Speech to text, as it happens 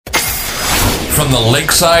from the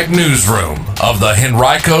Lakeside Newsroom of the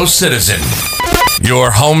Henrico Citizen, your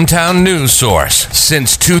hometown news source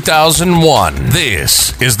since 2001.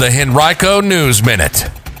 This is the Henrico News Minute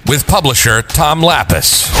with publisher Tom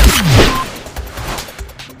Lappas.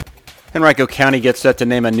 Henrico County gets set to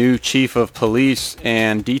name a new chief of police,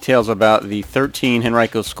 and details about the 13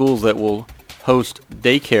 Henrico schools that will host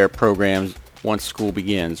daycare programs once school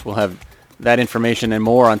begins. We'll have that information and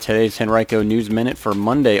more on today's Henrico News Minute for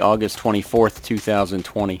Monday, August 24th,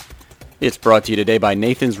 2020. It's brought to you today by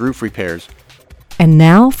Nathan's Roof Repairs. And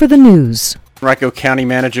now for the news. Henrico County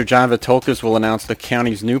Manager John Vitulkas will announce the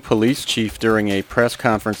county's new police chief during a press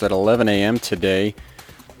conference at 11 a.m. today.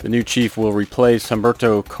 The new chief will replace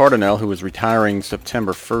Humberto Cardinal, who is retiring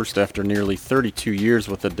September 1st after nearly 32 years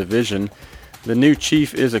with the division. The new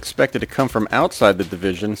chief is expected to come from outside the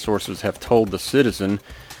division, sources have told The Citizen.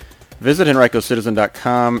 Visit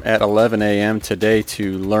HenricoCitizen.com at 11 a.m. today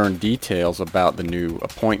to learn details about the new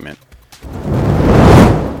appointment.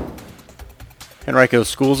 Henrico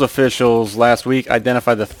schools officials last week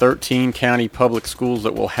identified the 13 county public schools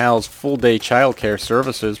that will house full-day child care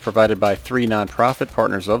services provided by 3 nonprofit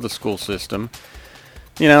partners of the school system.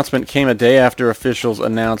 The announcement came a day after officials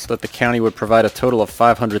announced that the county would provide a total of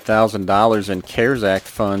 $500,000 in CARES Act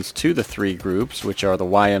funds to the 3 groups, which are the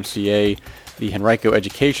YMCA, the Henrico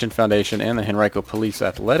Education Foundation, and the Henrico Police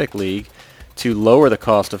Athletic League, to lower the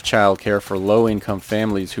cost of child care for low-income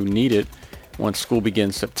families who need it once school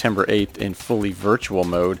begins September 8th in fully virtual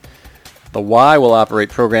mode. The Y will operate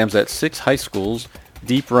programs at 6 high schools: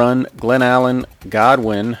 Deep Run, Glen Allen,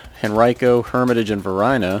 Godwin, Henrico, Hermitage, and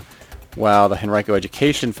Varina, while the Henrico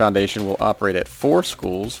Education Foundation will operate at 4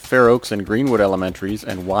 schools: Fair Oaks and Greenwood Elementaries,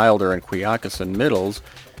 and Wilder and Quioccasin Middles,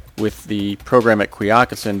 with the program at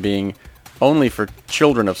Quioccasin being only for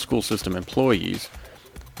children of school system employees.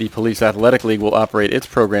 The Police Athletic League will operate its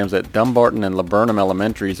programs at Dumbarton and Laburnum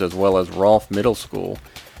Elementaries as well as Rolfe Middle School.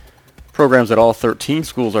 Programs at all 13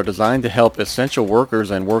 schools are designed to help essential workers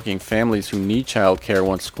and working families who need child care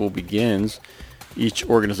once school begins. Each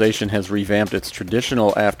organization has revamped its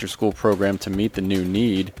traditional after-school program to meet the new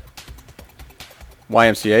need.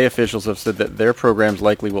 YMCA officials have said that their programs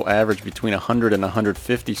likely will average between 100 and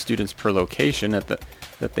 150 students per location, that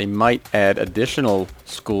they might add additional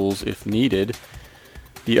schools if needed.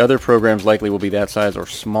 The other programs likely will be that size or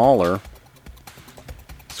smaller.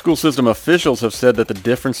 School system officials have said that the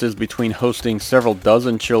differences between hosting several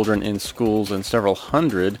dozen children in schools and several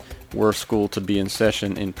hundred, were school to be in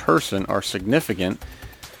session in person, are significant.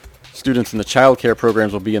 Students in the child care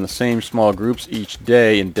programs will be in the same small groups each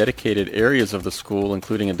day in dedicated areas of the school,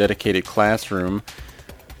 including a dedicated classroom.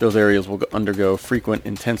 Those areas will undergo frequent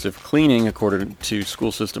intensive cleaning, according to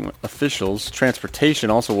school system officials. Transportation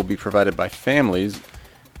also will be provided by families,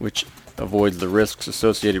 which avoids the risks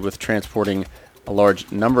associated with transporting a large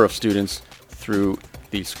number of students through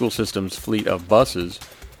the school system's fleet of buses.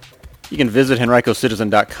 You can visit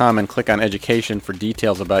HenricoCitizen.com and click on Education for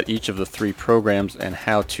details about each of the 3 programs and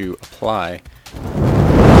how to apply.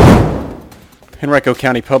 Henrico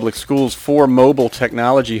County Public Schools' 4 mobile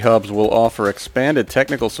technology hubs will offer expanded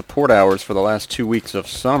technical support hours for the last 2 weeks of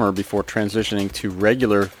summer before transitioning to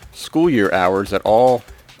regular school year hours at all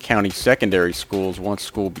county secondary schools once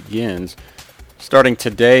school begins. Starting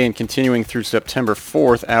today and continuing through September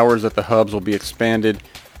 4th, hours at the hubs will be expanded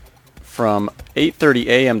from 8:30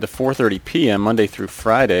 a.m. to 4:30 p.m. Monday through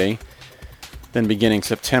Friday. Then beginning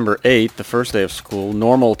September 8th, the first day of school,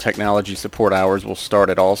 normal technology support hours will start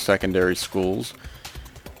at all secondary schools.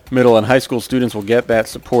 Middle and high school students will get that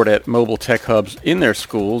support at mobile tech hubs in their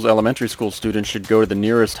schools. Elementary school students should go to the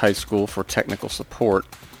nearest high school for technical support.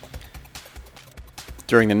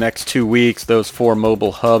 During the next 2 weeks, those 4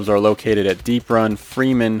 mobile hubs are located at Deep Run,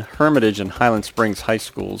 Freeman, Hermitage, and Highland Springs high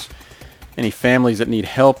schools. Any families that need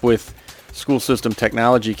help with school system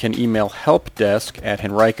technology can email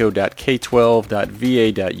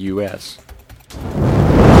helpdesk@henrico.k12.va.us.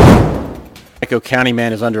 Henrico County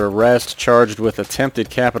man is under arrest, charged with attempted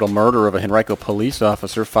capital murder of a Henrico police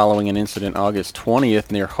officer following an incident August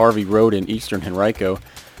 20th near Harvey Road in eastern Henrico.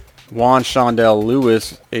 Juan Shondell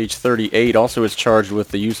Lewis, age 38, also is charged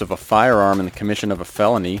with the use of a firearm in the commission of a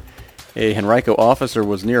felony. A Henrico officer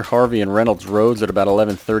was near Harvey and Reynolds Roads at about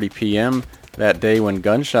 11:30 p.m. that day when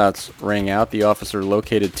gunshots rang out. The officer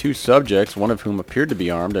located 2 subjects, one of whom appeared to be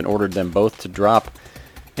armed, and ordered them both to drop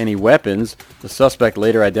any weapons. The suspect,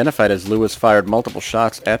 later identified as Lewis, fired multiple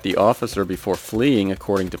shots at the officer before fleeing,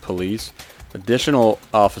 according to police. Additional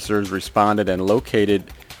officers responded and located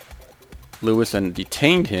Lewis and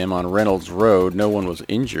detained him on Reynolds Road. No one was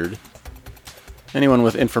injured. Anyone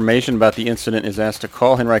with information about the incident is asked to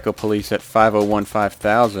call Henrico Police at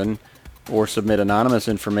 501-5000. or submit anonymous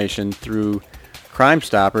information through Crime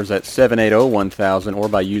Stoppers at 780-1000 or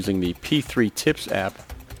by using the P3 Tips app.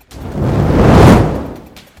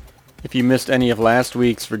 If you missed any of last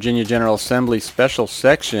week's Virginia General Assembly special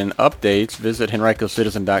section updates, visit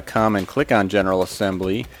henricocitizen.com and click on General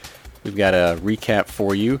Assembly. We've got a recap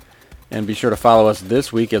for you. And be sure to follow us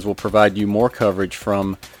this week as we'll provide you more coverage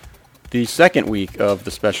from the second week of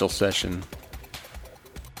the special session.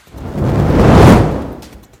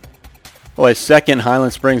 Well, a second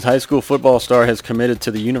Highland Springs High School football star has committed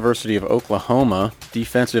to the University of Oklahoma.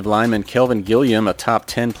 Defensive lineman Kelvin Gilliam, a top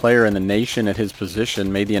 10 player in the nation at his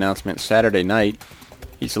position, made the announcement Saturday night.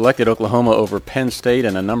 He selected Oklahoma over Penn State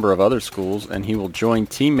and a number of other schools, and he will join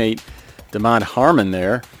teammate Damond Harmon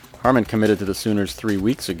there. Harmon committed to the Sooners 3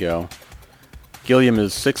 weeks ago. Gilliam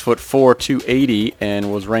is 6'4", 280,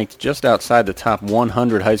 and was ranked just outside the top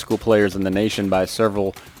 100 high school players in the nation by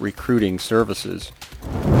several recruiting services.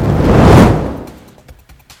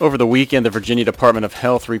 Over the weekend, the Virginia Department of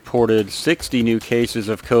Health reported 60 new cases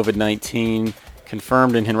of COVID-19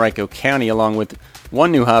 confirmed in Henrico County, along with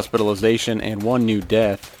 1 new hospitalization and 1 new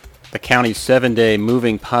death. The county's 7-day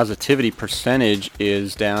moving positivity percentage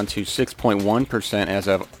is down to 6.1% as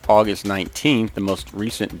of August 19th, the most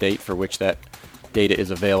recent date for which that data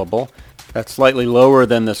is available. That's slightly lower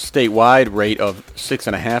than the statewide rate of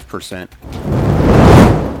 6.5%.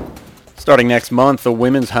 Starting next month, the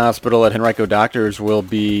Women's Hospital at Henrico Doctors will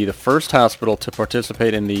be the first hospital to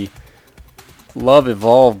participate in the Love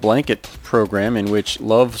Evolve blanket program, in which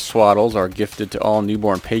Love swaddles are gifted to all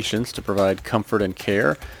newborn patients to provide comfort and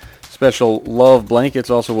care. Special Love blankets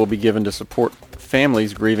also will be given to support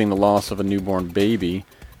families grieving the loss of a newborn baby.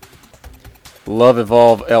 Love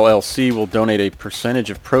Evolve LLC will donate a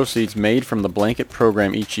percentage of proceeds made from the blanket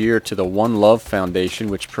program each year to the One Love Foundation,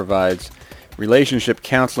 which provides relationship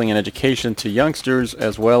counseling and education to youngsters,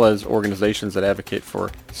 as well as organizations that advocate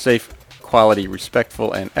for safe, quality,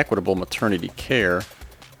 respectful, and equitable maternity care.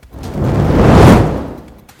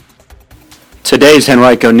 Today's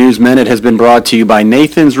Henrico News Minute has been brought to you by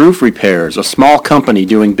Nathan's Roof Repairs, a small company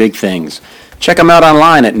doing big things. Check them out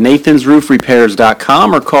online at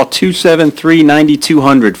nathansroofrepairs.com or call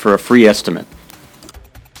 273-9200 for a free estimate.